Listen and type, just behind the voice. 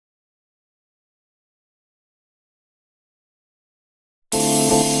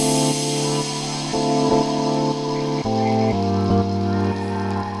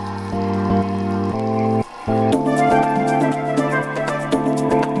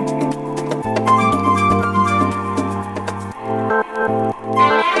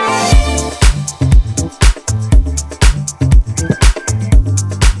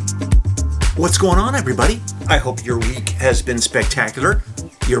going on, everybody? I hope your week has been spectacular,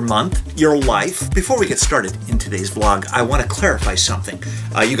 your month, your life. Before we get started in today's vlog, I want to clarify something.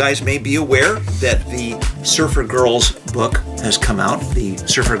 You guys may be aware that the Surfer Girls book has come out, the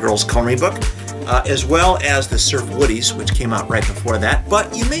Surfer Girls coloring book, as well as the Surf Woodies, which came out right before that.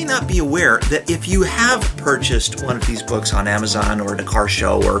 But you may not be aware that if you have purchased one of these books on Amazon or at a car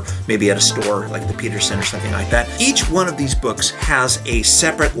show or maybe at a store like the Peterson or something like that, each one of these books has a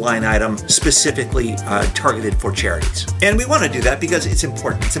separate line item specifically targeted for charities. And we want to do that because it's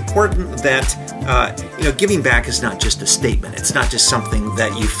important. It's important that giving back is not just a statement. It's not just something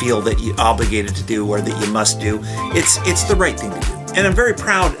that you feel that you're obligated to do or that you must do. It's the right thing to do. And I'm very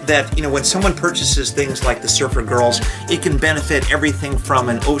proud that, when someone purchases things like the Surfer Girls, it can benefit everything from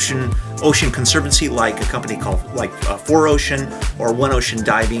an ocean conservancy like a company called 4Ocean or 1Ocean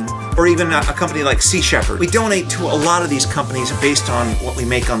Diving, or even a company like Sea Shepherd. We donate to a lot of these companies based on what we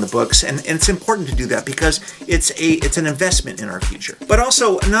make on the books, and it's important to do that because it's an investment in our future. But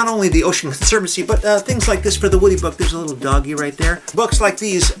also, not only the Ocean Conservancy, but things like this for the Woody book. There's a little doggy right there. Books like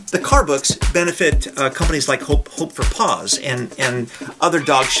these, the car books, benefit companies like Hope for Paws and other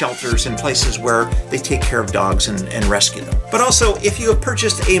dog shelters and places where they take care of dogs and rescue them. But also, if you have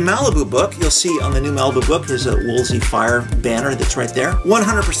purchased a Malibu book, you'll see on the new Malibu book, there's a Woolsey Fire banner that's right there.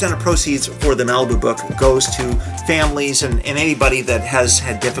 100% of proceeds for the Malibu book goes to families and anybody that has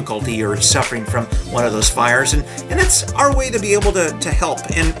had difficulty or suffering from one of those fires. And it's our way to be able to help.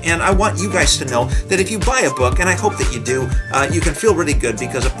 And I want you guys to know that if you buy a book, and I hope that you do, you can feel really good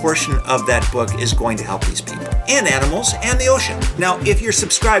because a portion of that book is going to help these people and animals and the ocean. Now, if you're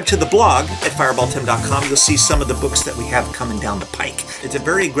subscribed to the blog at fireballtim.com, you'll see some of the books that we have coming down the pike. It's a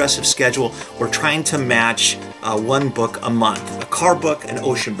very aggressive schedule. We're trying to match one book a month. A car book, an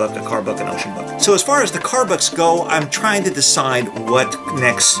ocean book, a car book, an ocean book. So as far as the car books go, I'm trying to decide what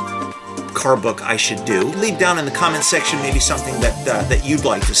next car book I should do. Leave down in the comment section maybe something that you'd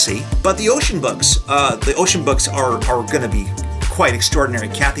like to see. But the ocean books are going to be quite extraordinary.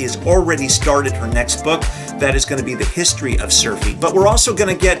 Kathy has already started her next book. That is going to be the history of surfing. But we're also going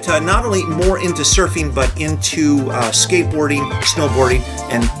to get not only more into surfing, but into skateboarding, snowboarding,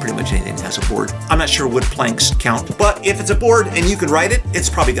 and pretty much anything that has a board. I'm not sure wood planks count, but if it's a board and you can ride it, it's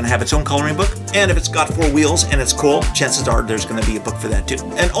probably going to have its own coloring book. And if it's got 4 wheels and it's cool, chances are there's going to be a book for that too.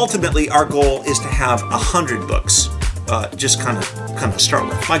 And ultimately, our goal is to have 100 books. Just kind of start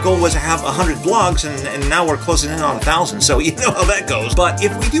with. My goal was to have 100 vlogs, and now we're closing in on 1,000, so you know how that goes. But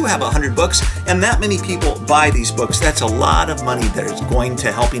if we do have 100 books, and that many people buy these books, that's a lot of money that is going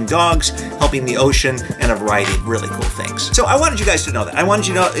to helping dogs, helping the ocean, and a variety of really cool things. So I wanted you guys to know that. I wanted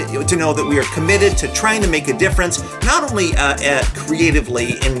you to know that we are committed to trying to make a difference, not only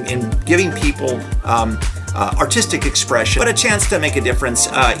creatively in giving people artistic expression, but a chance to make a difference,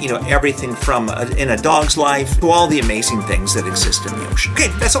 everything from in a dog's life to all the amazing things that exist in the ocean. Okay,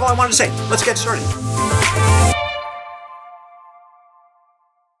 that's all I wanted to say. Let's get started.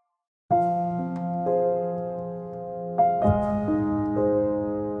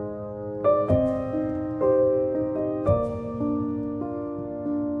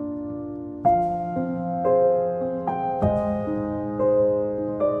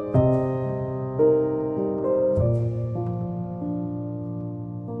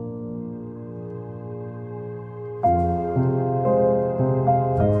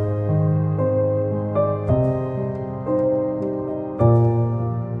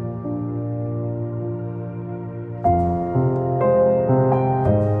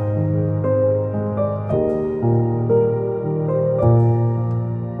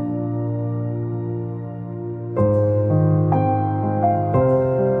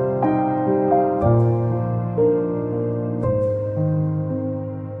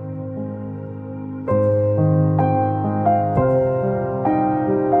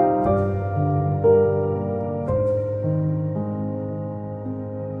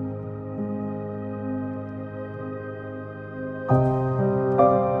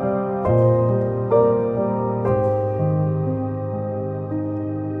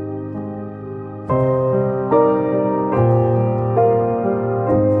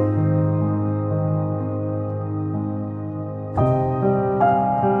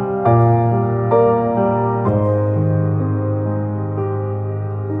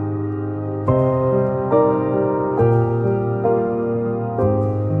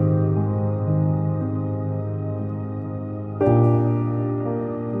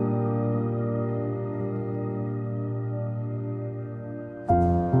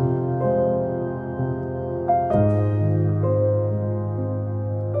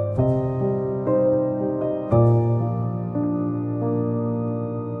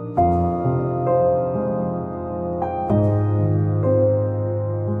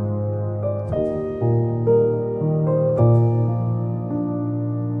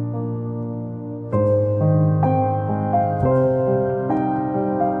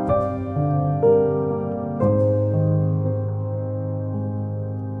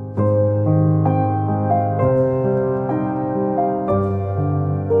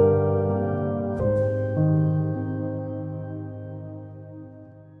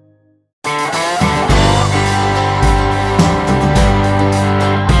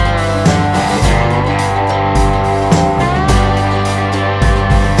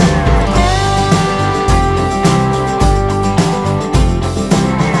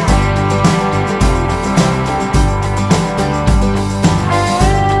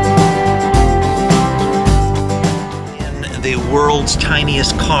 world's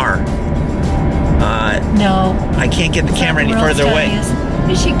tiniest car. No. I can't get the camera any further away.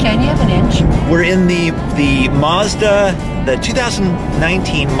 Yes, you can. You have an inch. We're in the Mazda, the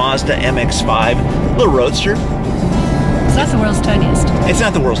 2019 Mazda MX-5, little roadster. It's not the world's tiniest. It's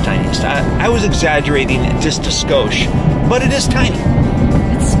not the world's tiniest. I was exaggerating just a skosh, but it is tiny.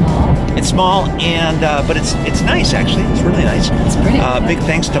 It's small. It's small, and but it's nice actually. It's really nice. It's pretty. Big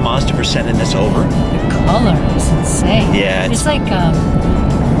thanks to Mazda for sending this over. The color is insane. Yeah, it's like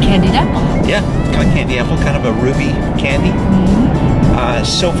candied apple. Yeah, kind of candy apple, kind of a ruby candy.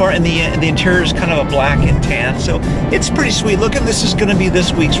 So far, and the interior is kind of a black and tan, so it's pretty sweet looking. This is going to be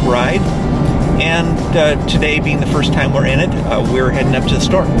this week's ride, and today being the first time we're in it, we're heading up to the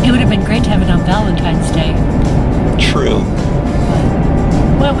store. It would have been great to have it on Valentine's Day. True.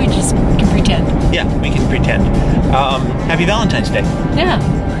 Well, we just can pretend. Yeah, we can pretend. Happy Valentine's Day. Yeah.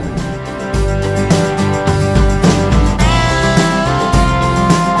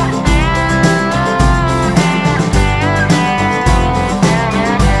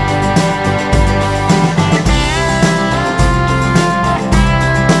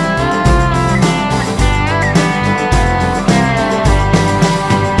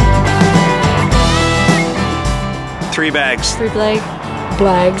 Three bags.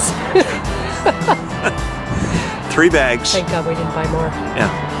 Blags. 3 bags. Thank God we didn't buy more.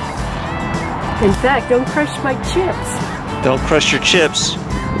 Yeah. In fact, don't crush my chips. Don't crush your chips.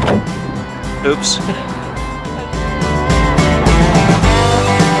 Oops.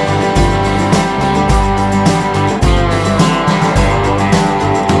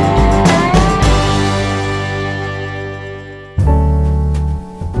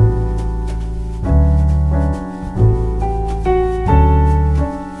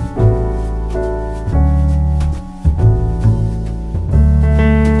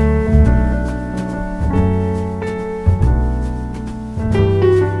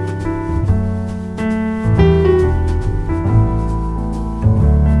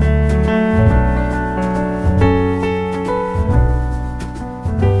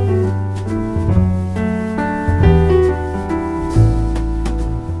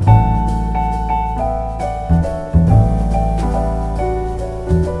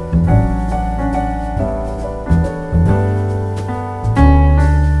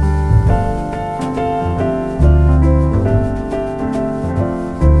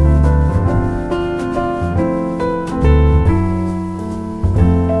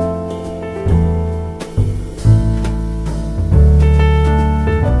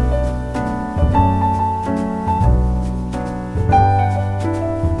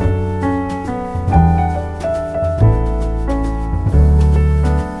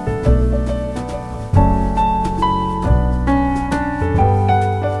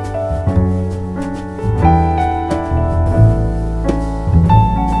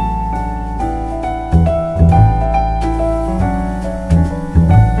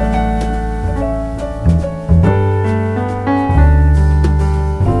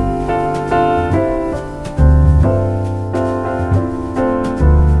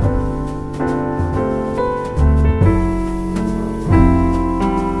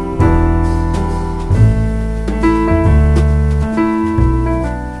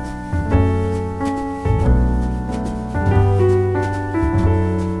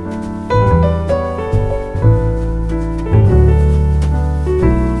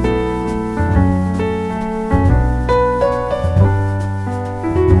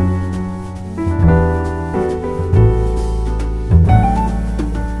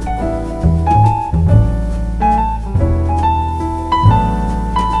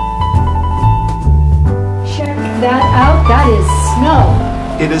 That is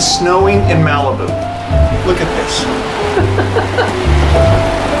snow. It is snowing in Malibu. Look at this.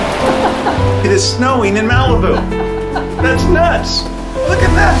 It is snowing in Malibu. That's nuts. Look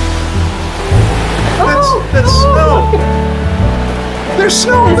at that. That's snow. There's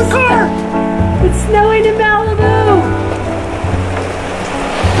snow in the car. It's snowing in Malibu.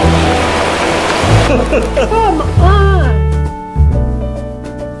 Come on.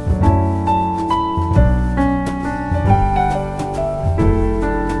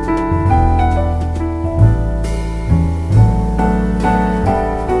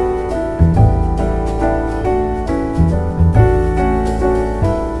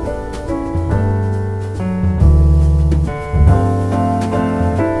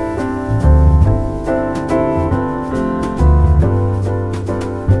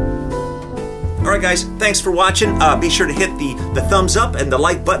 guys, thanks for watching. Be sure to hit the thumbs up and the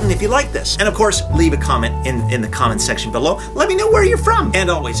like button if you like this. And of course, leave a comment in the comment section below. Let me know where you're from. And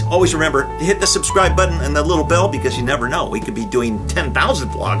always remember to hit the subscribe button and the little bell, because you never know. We could be doing 10,000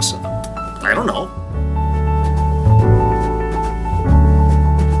 vlogs. I don't know.